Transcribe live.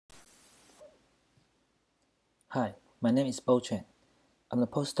Hi, my name is Chen. I'm a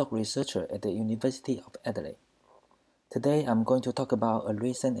postdoc researcher at the University of Adelaide. Today I'm going to talk about a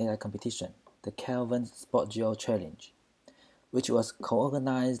recent AI competition, the Kelvins SpotGEO Challenge, which was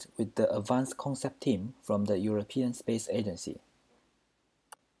co-organized with the Advanced Concept team from the European Space Agency.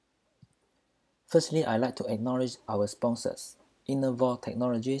 Firstly, I'd like to acknowledge our sponsors, Innovol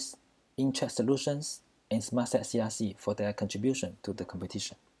Technologies, InChat Solutions, and SmartSet CRC for their contribution to the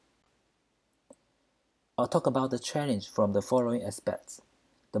competition. I'll talk about the challenge from the following aspects: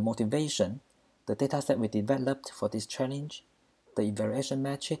 the motivation, the dataset we developed for this challenge, the evaluation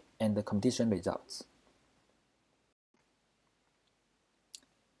metric, and the competition results.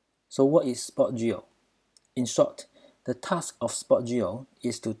 So what is SpotGEO? In short, the task of SpotGEO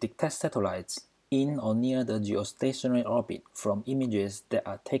is to detect satellites in or near the geostationary orbit from images that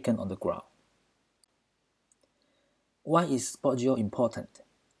are taken on the ground. Why is SpotGEO important?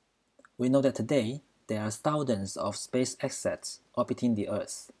 We know that today, there are thousands of space assets orbiting the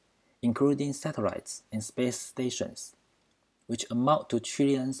Earth, including satellites and space stations, which amount to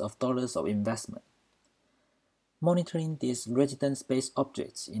trillions of dollars of investment. Monitoring these resident space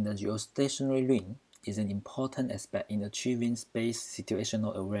objects in the geostationary ring is an important aspect in achieving space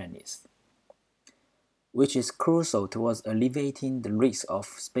situational awareness, which is crucial towards alleviating the risk of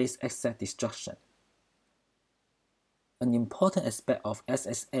space asset destruction. An important aspect of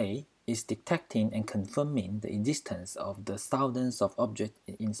SSA is detecting and confirming the existence of the thousands of objects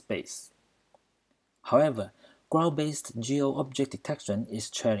in space. However, ground-based geo-object detection is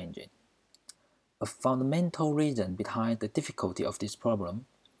challenging. A fundamental reason behind the difficulty of this problem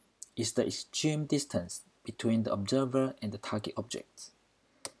is the extreme distance between the observer and the target objects.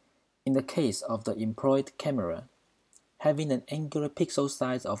 In the case of the employed camera, having an angular pixel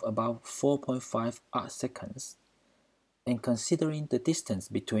size of about 4.5 arcseconds, and considering the distance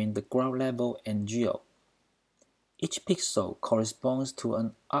between the ground level and geo, each pixel corresponds to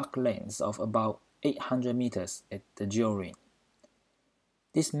an arc length of about 800 meters at the geo ring.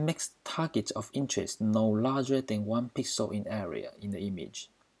 This makes targets of interest no larger than 1 pixel in area in the image.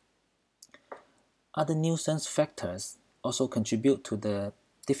 Other nuisance factors also contribute to the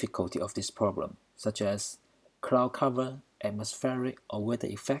difficulty of this problem, such as cloud cover, atmospheric or weather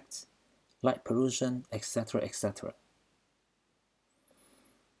effects, light pollution, etc. etc.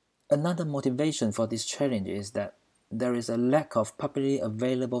 Another motivation for this challenge is that there is a lack of publicly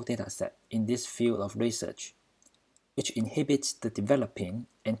available dataset in this field of research, which inhibits the developing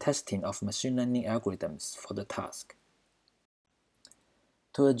and testing of machine learning algorithms for the task.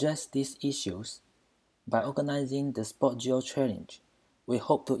 To address these issues, by organizing the SpotGEO Challenge, we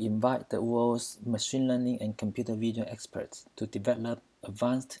hope to invite the world's machine learning and computer vision experts to develop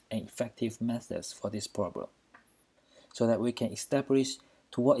advanced and effective methods for this problem, so that we can establish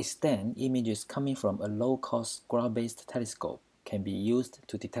to what extent images coming from a low-cost ground-based telescope can be used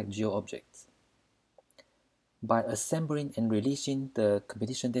to detect geo objects. By assembling and releasing the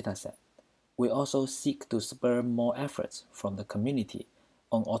competition dataset, we also seek to spur more efforts from the community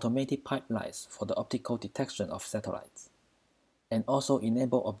on automated pipelines for the optical detection of satellites, and also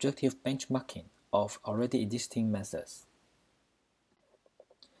enable objective benchmarking of already existing methods.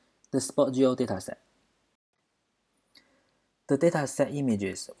 The SpotGEO dataset. The dataset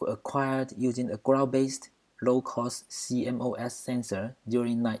images were acquired using a ground-based, low-cost CMOS sensor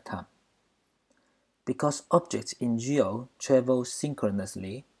during nighttime. Because objects in GEO travel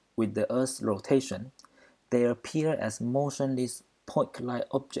synchronously with the Earth's rotation, they appear as motionless point-like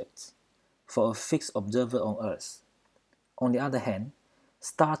objects for a fixed observer on Earth. On the other hand,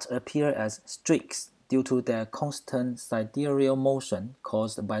 stars appear as streaks due to their constant sidereal motion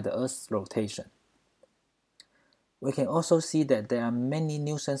caused by the Earth's rotation. We can also see that there are many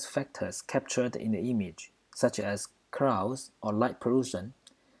nuisance factors captured in the image, such as clouds or light pollution,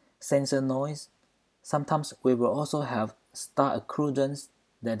 sensor noise. Sometimes we will also have star occlusions,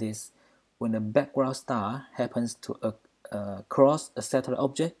 that is, when a background star happens to cross a satellite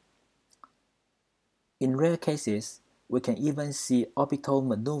object. In rare cases, we can even see orbital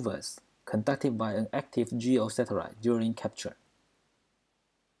maneuvers conducted by an active GEO satellite during capture.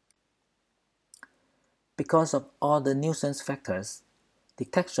 Because of all the nuisance factors,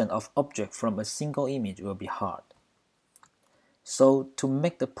 detection of objects from a single image will be hard. So, to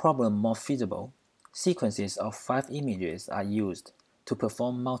make the problem more feasible, sequences of 5 images are used to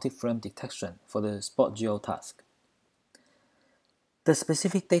perform multi-frame detection for the SpotGEO task. The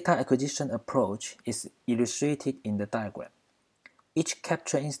specific data acquisition approach is illustrated in the diagram. Each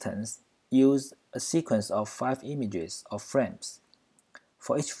capture instance uses a sequence of 5 images or frames.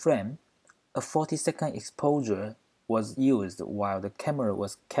 For each frame, a 40-second exposure was used while the camera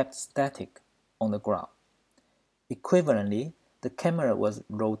was kept static on the ground. Equivalently, the camera was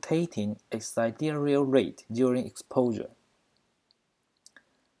rotating at sidereal rate during exposure.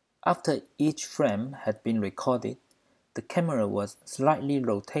 After each frame had been recorded, the camera was slightly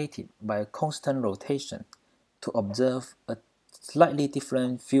rotated by a constant rotation to observe a slightly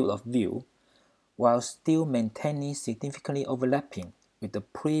different field of view while still maintaining significantly overlapping with the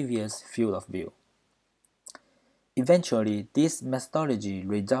previous field of view. Eventually, this methodology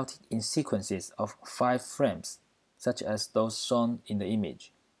resulted in sequences of 5 frames, such as those shown in the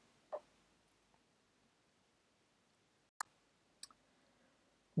image.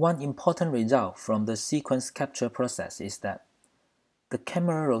 One important result from the sequence capture process is that the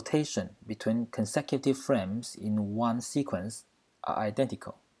camera rotation between consecutive frames in one sequence are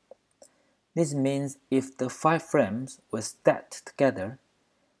identical. This means if the 5 frames were stacked together,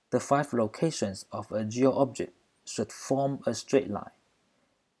 the 5 locations of a geo object should form a straight line,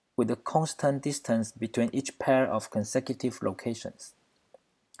 with a constant distance between each pair of consecutive locations,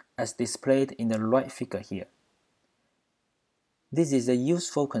 as displayed in the right figure here. This is a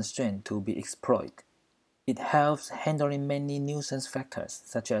useful constraint to be exploited. It helps handling many nuisance factors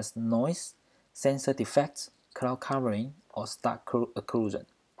such as noise, sensor defects, cloud covering, or star occlusion.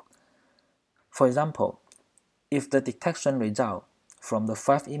 For example, if the detection result from the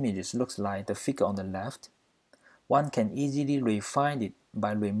 5 images looks like the figure on the left, one can easily refine it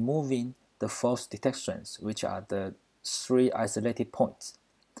by removing the false detections, which are the 3 isolated points,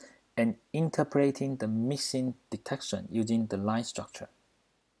 and interpreting the missing detection using the line structure.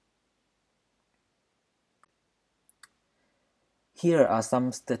 Here are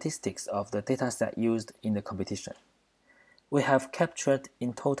some statistics of the dataset used in the competition. We have captured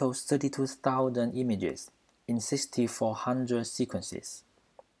in total 32,000 images in 6,400 sequences,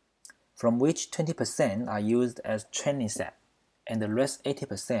 from which 20% are used as training set, and the rest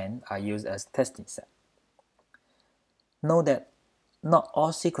 80% are used as testing set. Note that not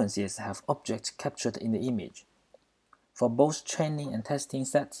all sequences have objects captured in the image. For both training and testing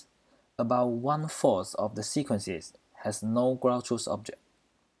sets, about 1/4 of the sequences has no ground truth object.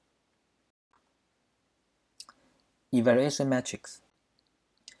 Evaluation metrics.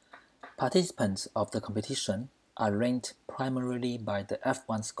 Participants of the competition are ranked primarily by the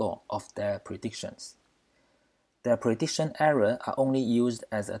F1 score of their predictions. Their prediction error are only used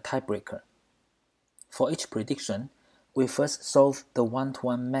as a tiebreaker. For each prediction, we first solve the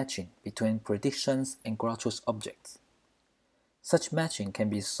one-to-one matching between predictions and ground truth objects. Such matching can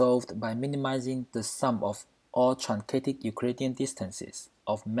be solved by minimizing the sum of all truncated Euclidean distances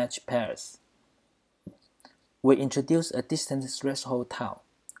of matched pairs. We introduce a distance threshold tau,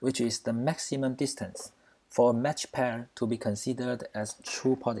 which is the maximum distance for a matched pair to be considered as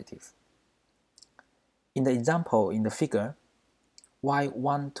true positive. In the example in the figure,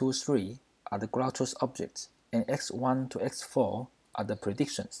 y1 to 3 are the ground truth objects and x1 to x4 are the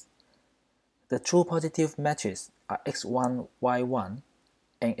predictions. The true positive matches are x1, y1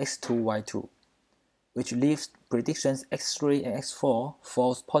 and x2, y2, which leaves predictions x3 and x4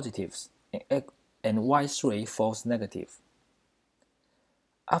 false positives and y3 false negative.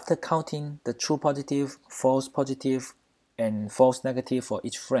 After counting the true positive, false positive, and false negative for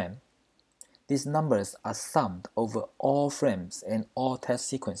each frame, these numbers are summed over all frames and all test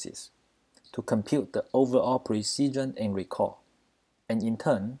sequences to compute the overall precision and recall, and in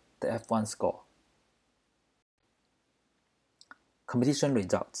turn, the F1 score. Competition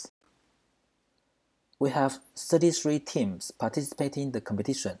results. We have 33 teams participating in the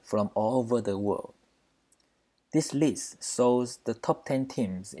competition from all over the world. This list shows the top 10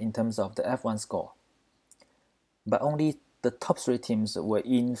 teams in terms of the F1 score, but only the top 3 teams were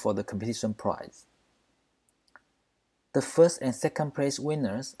in for the competition prize. The first and second place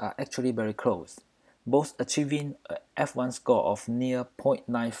winners are actually very close, both achieving a F1 score of near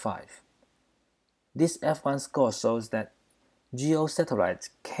 0.95. This F1 score shows that GEO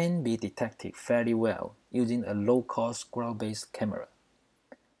satellites can be detected fairly well using a low-cost ground-based camera.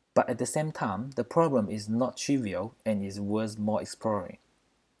 But at the same time, the problem is not trivial and is worth more exploring.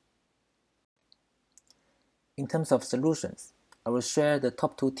 In terms of solutions, I will share the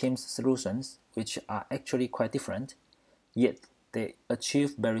top 2 teams' solutions, which are actually quite different, yet they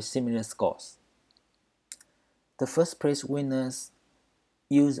achieve very similar scores. The first place winners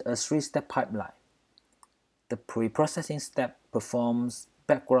use a 3-step pipeline. The pre-processing step performs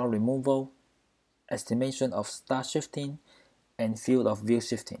background removal, estimation of star shifting, and field of view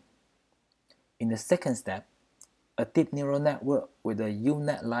shifting. In the second step, a deep neural network with a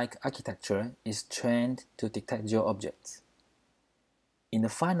UNet-like architecture is trained to detect geo objects. In the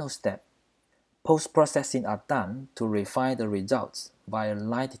final step, post-processing are done to refine the results via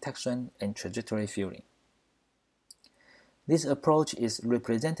line detection and trajectory filling. This approach is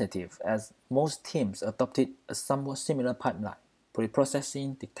representative as most teams adopted a somewhat similar pipeline,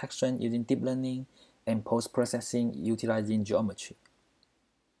 pre-processing, detection using deep learning, and post-processing utilizing geometry.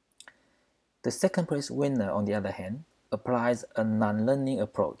 The second place winner, on the other hand, applies a non-learning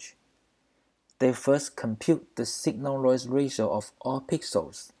approach. They first compute the signal-noise ratio of all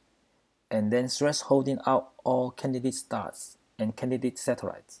pixels, and then thresholding out all candidate stars and candidate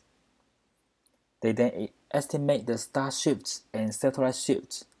satellites. They then estimate the star shifts and satellite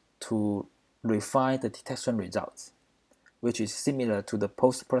shifts to refine the detection results, which is similar to the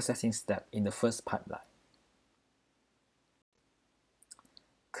post-processing step in the first pipeline.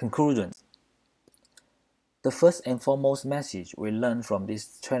 Conclusions. The first and foremost message we learn from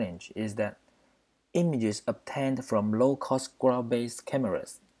this challenge is that images obtained from low-cost ground-based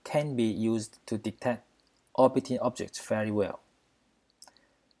cameras can be used to detect orbiting objects very well.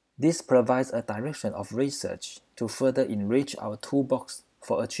 This provides a direction of research to further enrich our toolbox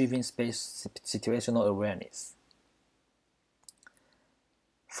for achieving space situational awareness.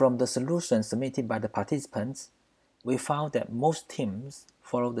 From the solutions submitted by the participants, we found that most teams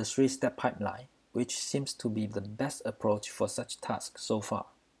follow the three-step pipeline, which seems to be the best approach for such tasks so far.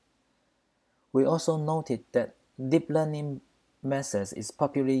 We also noted that deep learning methods is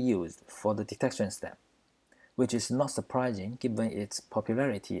popularly used for the detection step, which is not surprising given its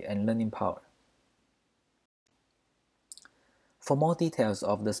popularity and learning power. For more details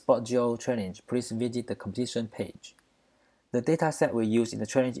of the SpotGEO challenge, please visit the competition page. The dataset we use in the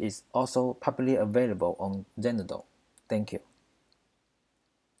challenge is also publicly available on Zenodo. Thank you.